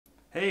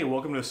Hey,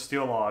 welcome to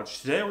Steel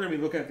Lodge. Today we're going to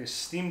be looking at the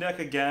Steam Deck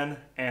again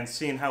and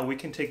seeing how we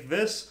can take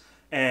this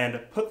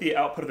and put the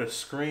output of the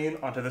screen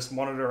onto this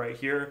monitor right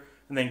here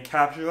and then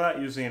capture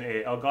that using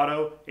a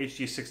Elgato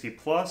HD60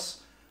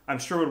 Plus. I'm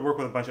sure it would work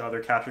with a bunch of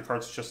other capture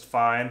cards just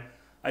fine.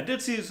 I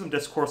did see some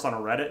discourse on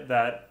Reddit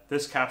that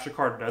this capture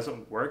card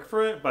doesn't work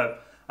for it,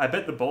 but I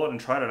bit the bullet and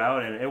tried it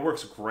out and it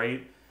works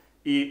great.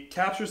 It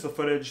captures the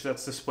footage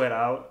that's displayed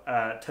out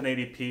at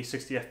 1080p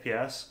 60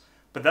 FPS,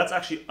 but that's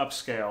actually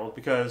upscaled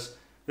because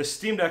the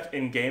Steam Deck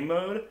in game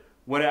mode,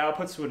 when it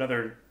outputs to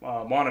another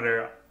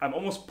monitor, I'm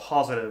almost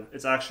positive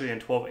it's actually in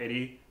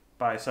 1280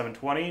 by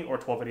 720 or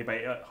 1280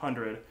 by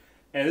 800.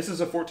 And this is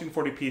a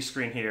 1440p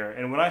screen here.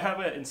 And when I have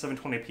it in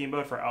 720p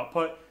mode for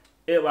output,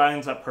 it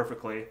lines up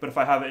perfectly. But if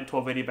I have it in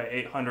 1280 by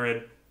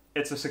 800,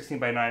 it's a 16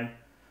 by 9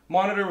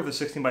 monitor with a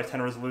 16 by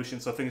 10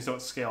 resolution, so things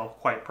don't scale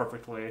quite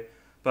perfectly.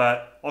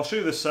 But I'll show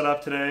you the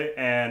setup today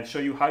and show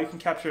you how you can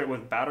capture it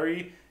with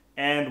battery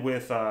and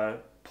with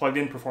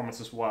plugged-in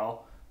performance as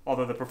well.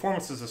 Although the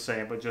performance is the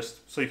same, but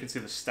just so you can see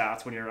the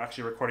stats when you're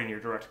actually recording your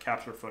direct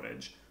capture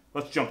footage.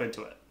 Let's jump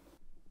into it.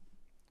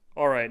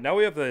 Alright, now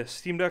we have the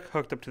Steam Deck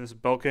hooked up to this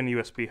Belkin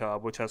USB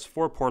hub, which has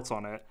 4 ports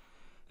on it.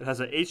 It has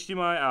an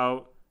HDMI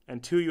out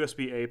and 2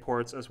 USB-A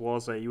ports, as well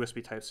as a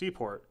USB Type-C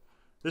port.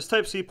 This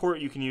Type-C port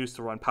you can use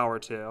to run power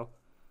to.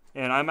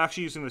 And I'm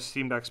actually using the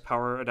Steam Deck's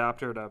power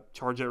adapter to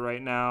charge it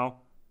right now.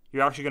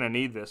 You're actually going to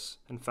need this,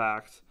 in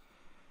fact.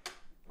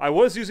 I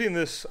was using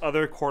this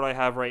other cord I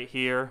have right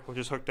here, which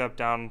is hooked up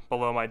down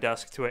below my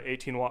desk to an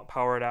 18-watt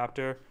power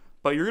adapter.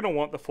 But you're going to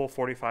want the full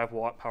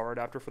 45-watt power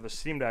adapter for the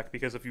Steam Deck,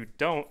 because if you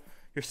don't,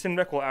 your Steam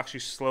Deck will actually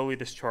slowly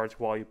discharge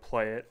while you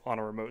play it on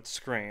a remote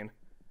screen.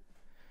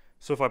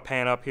 So if I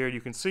pan up here,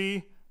 you can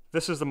see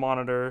this is the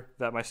monitor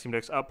that my Steam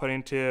Deck's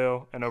outputting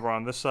to, and over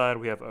on this side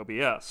we have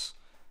OBS.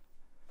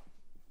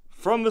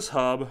 From this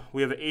hub,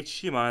 we have the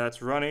HDMI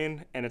that's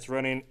running, and it's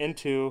running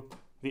into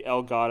the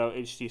Elgato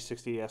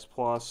HD60S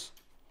Plus.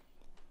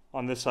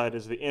 On this side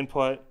is the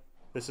input.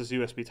 This is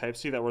USB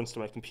Type-C that runs to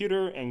my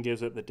computer and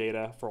gives it the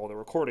data for all the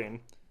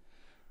recording.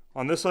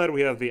 On this side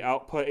we have the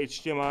output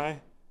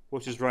HDMI,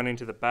 which is running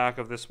to the back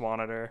of this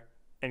monitor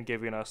and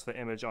giving us the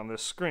image on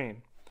this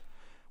screen.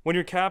 When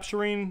you're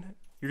capturing,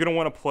 you're going to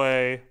want to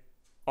play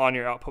on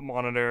your output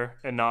monitor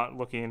and not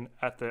looking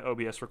at the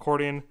OBS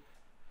recording.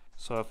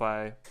 So if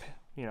I,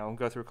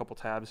 go through a couple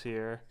tabs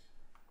here,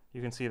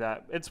 you can see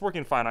that it's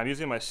working fine. I'm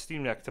using my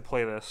Steam Deck to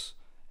play this,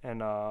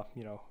 and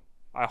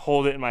I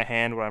hold it in my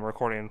hand when I'm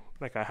recording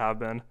like I have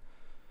been.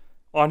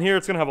 On here,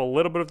 it's going to have a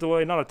little bit of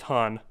delay, not a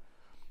ton.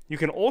 You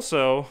can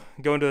also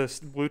go into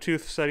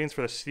Bluetooth settings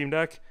for the Steam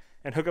Deck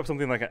and hook up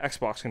something like an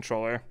Xbox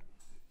controller.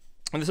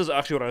 And this is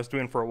actually what I was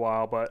doing for a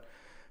while, but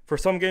for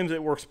some games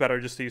it works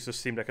better just to use the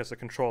Steam Deck as a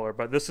controller.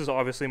 But this is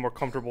obviously more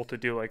comfortable to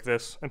do like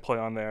this and play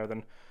on there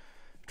than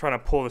trying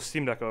to pull the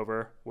Steam Deck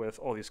over with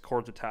all these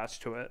cords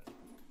attached to it.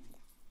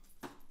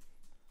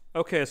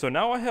 Okay, so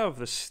now I have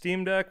the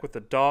Steam Deck with the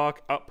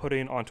dock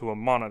outputting onto a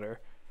monitor.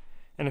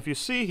 And if you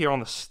see here on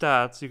the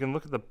stats, you can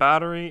look at the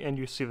battery and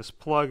you see this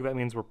plug. That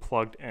means we're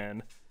plugged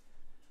in.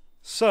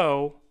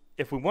 So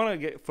if we want to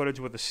get footage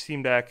with the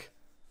Steam Deck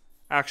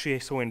actually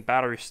showing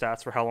battery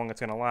stats for how long it's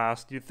going to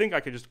last, you'd think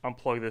I could just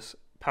unplug this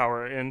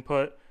power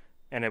input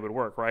and it would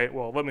work, right?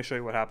 Well, let me show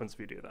you what happens if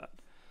you do that.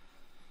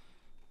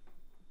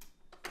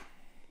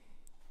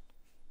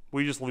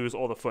 We just lose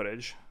all the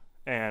footage.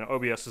 And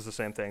OBS is the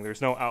same thing.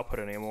 There's no output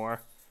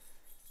anymore.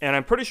 And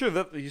I'm pretty sure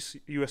that the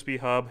USB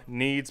hub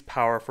needs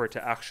power for it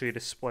to actually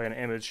display an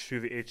image through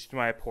the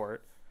HDMI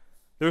port.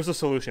 There's a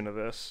solution to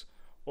this.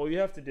 All you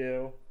have to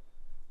do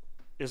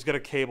is get a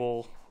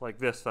cable like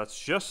this that's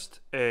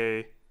just a,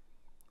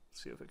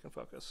 let's see if it can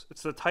focus.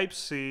 It's the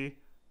Type-C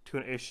to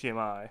an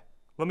HDMI.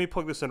 Let me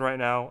plug this in right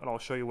now and I'll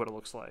show you what it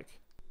looks like.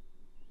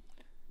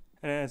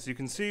 And as you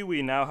can see,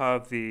 we now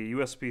have the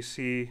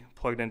USB-C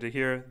plugged into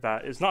here.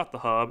 That is not the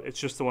hub, it's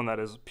just the one that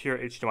is pure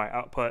HDMI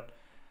output.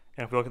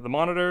 And if we look at the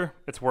monitor,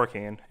 it's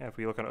working. And if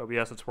we look at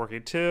OBS, it's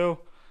working too.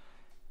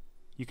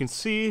 You can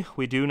see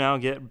we do now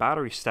get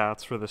battery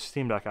stats for the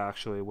Steam Deck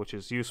actually, which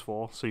is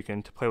useful. So you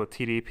can play with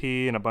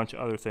TDP and a bunch of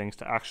other things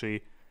to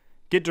actually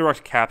get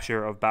direct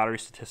capture of battery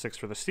statistics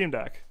for the Steam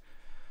Deck.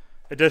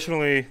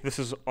 Additionally, this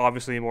is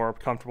obviously more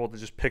comfortable to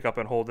just pick up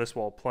and hold this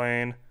while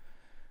playing,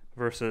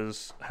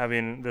 versus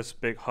having this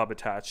big hub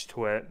attached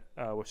to it,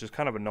 which is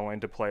kind of annoying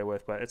to play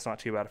with, but it's not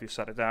too bad if you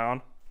set it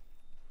down.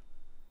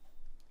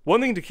 One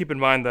thing to keep in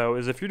mind though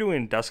is if you're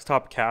doing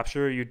desktop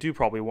capture, you do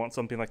probably want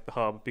something like the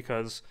hub,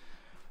 because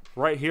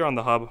right here on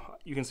the hub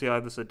you can see I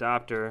have this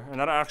adapter, and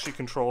that actually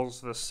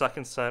controls the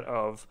second set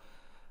of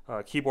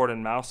keyboard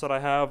and mouse that I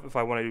have. If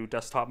I want to do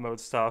desktop mode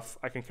stuff,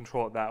 I can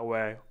control it that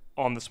way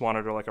on this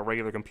monitor like a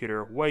regular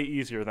computer, way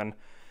easier than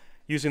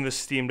using the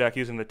Steam Deck,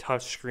 using the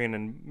touch screen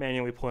and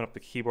manually pulling up the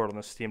keyboard on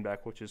the Steam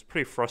Deck, which is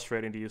pretty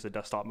frustrating to use the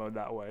desktop mode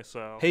that way.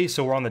 So hey,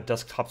 so we're on the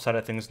desktop side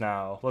of things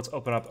now. Let's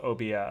open up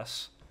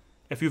OBS.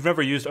 If you've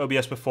never used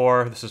OBS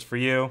before, this is for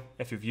you.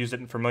 If you've used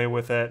it and familiar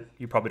with it,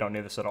 you probably don't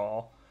need this at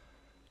all.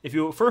 If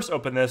you first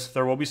open this,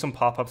 there will be some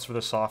pop-ups for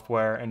the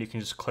software and you can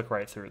just click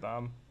right through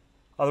them.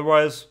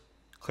 Otherwise,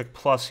 click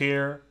plus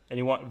here, and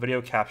you want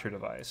video capture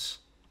device.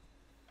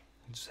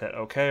 Just hit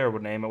OK, or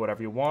name it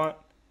whatever you want.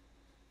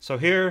 So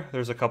here,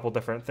 there's a couple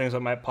different things that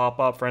might pop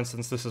up. For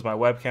instance, this is my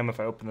webcam. If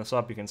I open this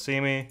up, you can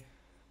see me.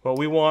 What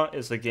we want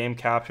is the Game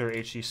Capture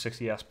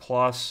HD60S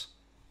Plus,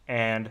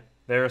 and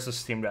there's the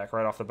Steam Deck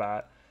right off the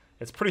bat.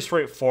 It's pretty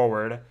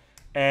straightforward,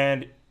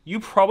 and you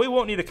probably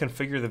won't need to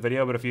configure the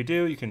video, but if you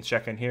do, you can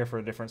check in here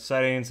for different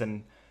settings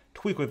and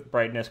tweak with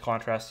brightness,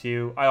 contrast,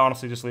 hue. I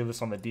honestly just leave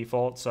this on the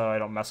default so I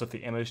don't mess with the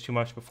image too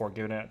much before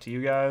giving it to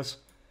you guys.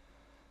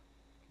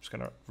 I'm just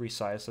gonna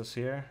resize this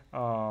here.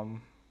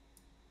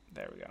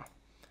 There we go.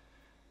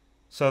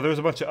 So there's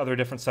a bunch of other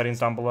different settings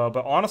down below,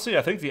 but honestly,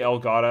 I think the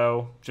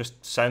Elgato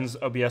just sends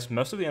OBS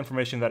most of the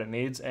information that it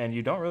needs, and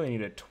you don't really need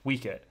to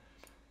tweak it.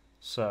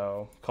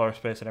 So color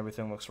space and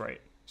everything looks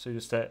right. So you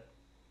just hit.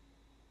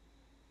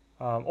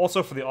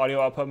 Also for the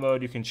audio output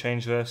mode, you can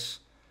change this,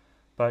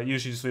 but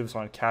usually just leave this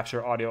on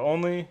capture audio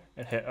only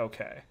and hit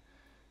OK.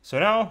 So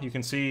now you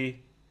can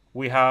see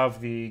we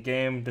have the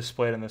game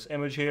displayed in this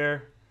image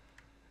here.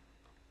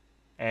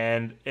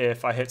 And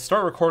if I hit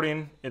start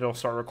recording, it'll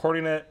start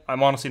recording it.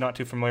 I'm honestly not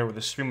too familiar with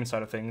the streaming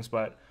side of things,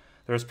 but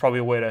there's probably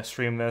a way to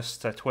stream this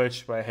to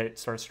Twitch by hit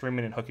start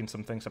streaming and hooking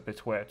some things up to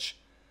Twitch.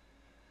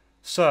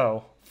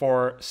 So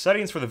for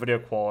settings for the video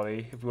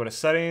quality, if we go to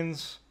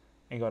settings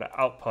and go to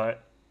output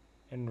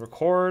and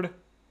record,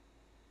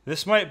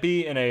 this might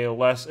be in a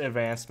less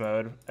advanced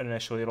mode.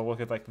 Initially, it'll look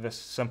at like this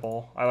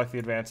simple. I like the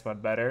advanced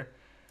mode better.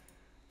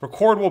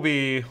 Record will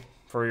be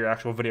for your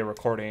actual video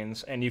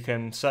recordings, and you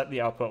can set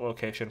the output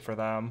location for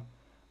them.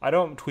 I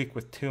don't tweak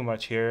with too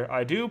much here.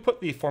 I do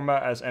put the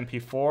format as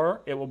MP4.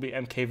 It will be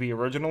MKV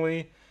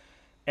originally,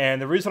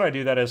 and the reason I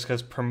do that is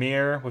because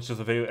Premiere, which is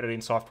the video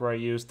editing software I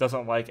use,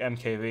 doesn't like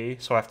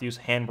MKV, so I have to use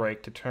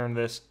Handbrake to turn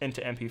this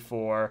into MP4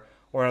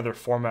 or another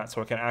format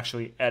so I can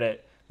actually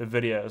edit the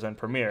videos in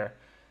Premiere.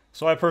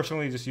 So I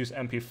personally just use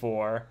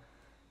MP4.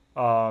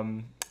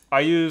 I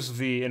use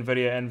the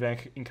NVIDIA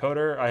NVENC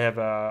encoder. I have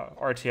a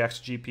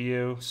RTX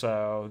GPU,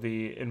 so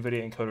the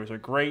NVIDIA encoders are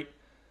great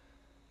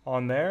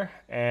on there.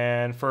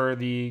 And for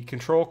the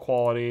control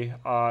quality,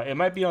 it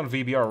might be on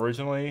VBR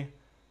originally.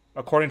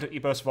 According to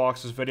Epos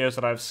Vox's videos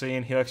that I've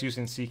seen, he likes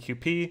using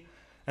CQP.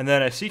 And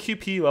then a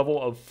CQP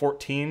level of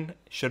 14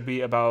 should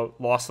be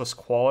about lossless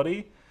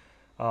quality,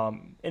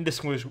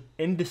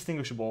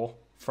 indistinguishable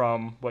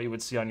from what you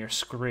would see on your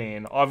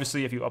screen.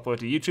 Obviously, if you upload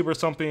to YouTube or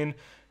something,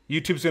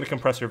 YouTube's going to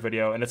compress your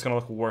video, and it's going to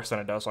look worse than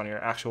it does on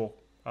your actual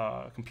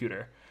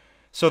computer.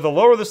 So the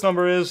lower this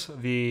number is,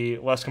 the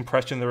less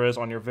compression there is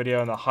on your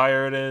video, and the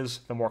higher it is,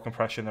 the more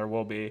compression there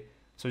will be.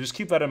 So just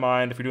keep that in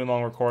mind. If you're doing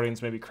long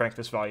recordings, maybe crank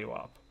this value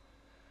up.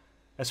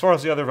 As far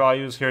as the other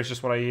values, here's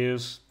just what I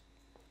use.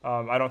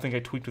 I don't think I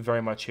tweaked with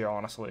very much here,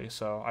 honestly,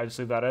 so I just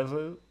leave that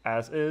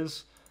as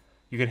is.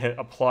 You can hit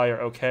apply or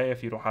OK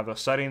if you don't have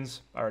those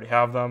settings. I already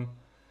have them.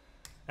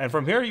 And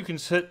from here, you can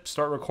hit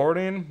start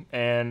recording,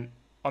 and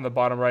on the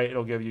bottom right,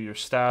 it'll give you your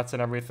stats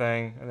and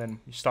everything, and then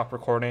you stop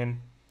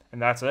recording,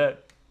 and that's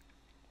it.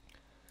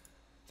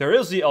 There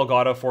is the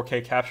Elgato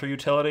 4K capture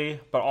utility,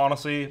 but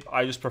honestly,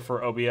 I just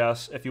prefer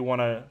OBS. If you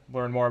want to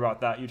learn more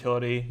about that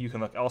utility, you can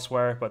look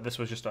elsewhere, but this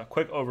was just a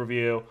quick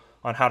overview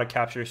on how to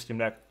capture your Steam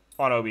Deck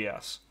on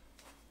OBS.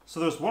 So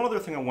there's one other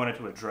thing I wanted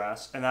to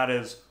address, and that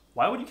is,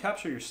 why would you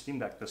capture your Steam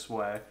Deck this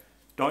way?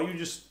 Don't you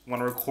just want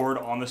to record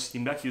on the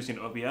Steam Deck using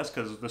OBS,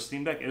 because the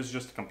Steam Deck is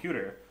just a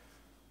computer?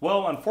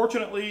 Well,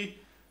 unfortunately,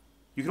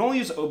 you can only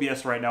use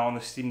OBS right now on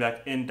the Steam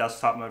Deck in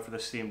desktop mode for the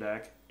Steam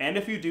Deck, and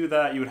if you do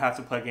that, you would have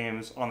to play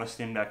games on the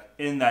Steam Deck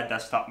in that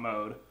desktop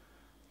mode.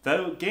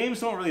 The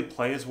games don't really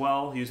play as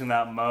well using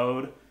that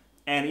mode,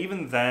 and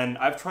even then,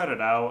 I've tried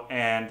it out,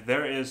 and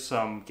there is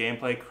some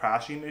gameplay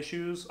crashing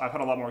issues. I've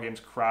had a lot more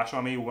games crash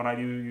on me when I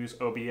do use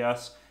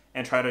OBS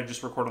and try to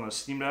just record on the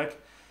Steam Deck.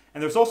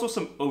 And there's also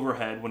some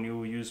overhead when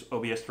you use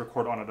OBS to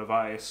record on a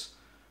device.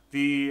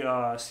 The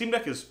Steam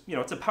Deck is,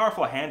 it's a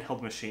powerful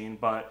handheld machine,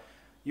 but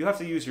you have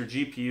to use your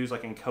GPUs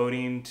like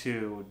encoding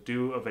to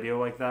do a video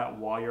like that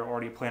while you're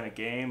already playing a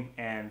game,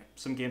 and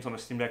some games on the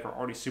Steam Deck are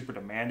already super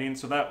demanding,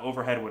 so that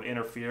overhead would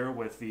interfere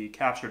with the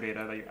capture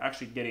data that you're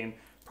actually getting,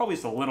 probably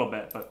just a little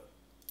bit, but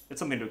it's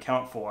something to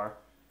account for.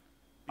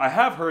 I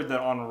have heard that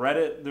on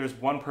Reddit, there's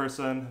one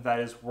person that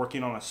is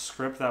working on a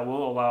script that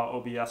will allow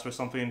OBS or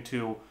something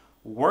to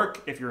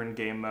work if you're in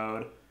game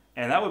mode,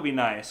 and that would be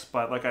nice,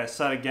 but like I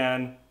said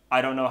again,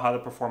 I don't know how the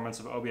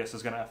performance of OBS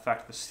is going to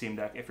affect the Steam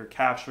Deck if you're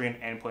capturing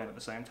and playing at the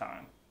same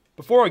time.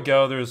 Before I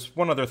go, there's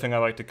one other thing I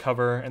like to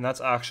cover, and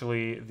that's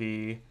actually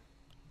the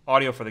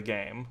audio for the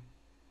game.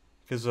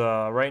 Because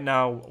right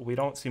now, we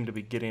don't seem to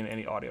be getting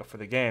any audio for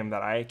the game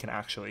that I can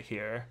actually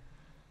hear.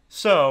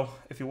 So,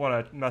 if you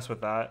want to mess with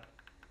that,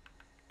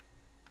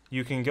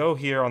 you can go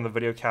here on the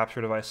video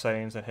capture device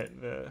settings and hit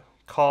the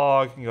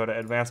cog, and go to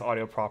advanced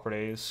audio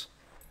properties,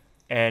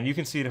 and you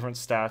can see different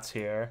stats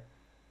here.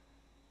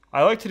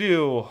 I like to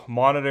do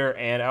monitor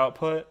and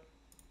output,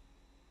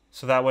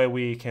 so that way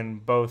we can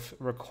both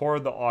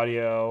record the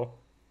audio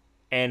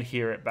and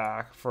hear it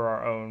back for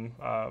our own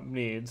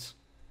needs.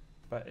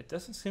 but it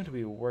doesn't seem to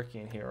be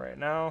working here right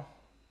now.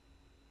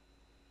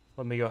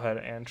 Let me go ahead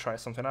and try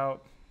something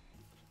out.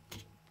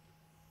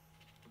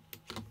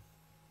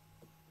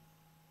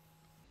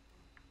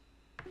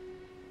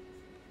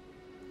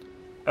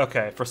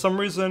 Okay, for some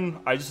reason,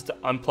 I just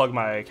unplugged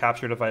my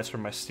capture device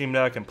from my Steam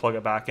Deck and plug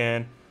it back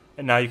in,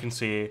 and now you can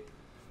see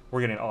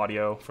we're getting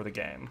audio for the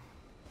game.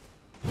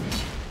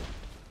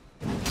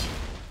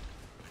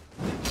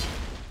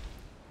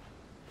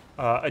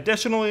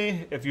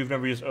 Additionally, if you've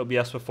never used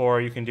OBS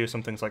before, you can do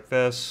some things like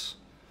this,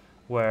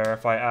 where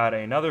if I add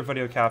another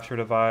video capture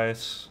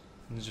device,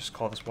 let's just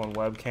call this one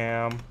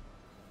webcam,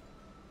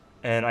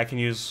 and I can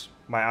use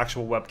my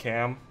actual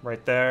webcam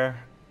right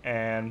there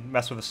and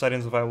mess with the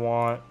settings if I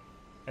want,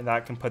 and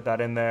that can put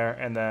that in there.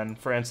 And then,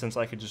 for instance,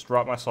 I could just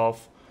drop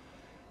myself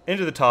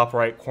into the top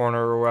right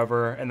corner or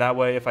wherever, and that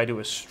way if I do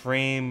a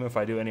stream, if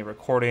I do any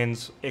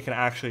recordings, it can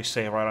actually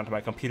save right onto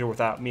my computer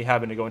without me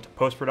having to go into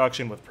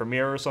post-production with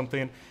Premiere or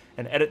something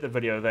and edit the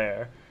video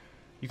there.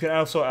 You can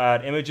also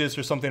add images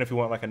or something if you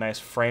want like a nice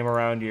frame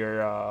around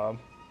your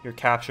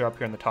capture up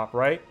here in the top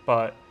right.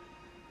 But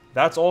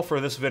that's all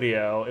for this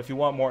video. If you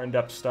want more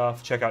in-depth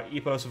stuff, check out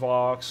Epos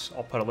Vox.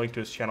 I'll put a link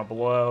to his channel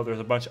below. There's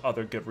a bunch of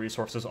other good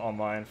resources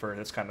online for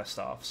this kind of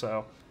stuff.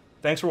 So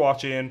thanks for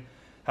watching.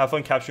 Have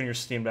fun capturing your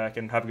Steam Deck,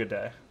 and have a good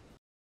day.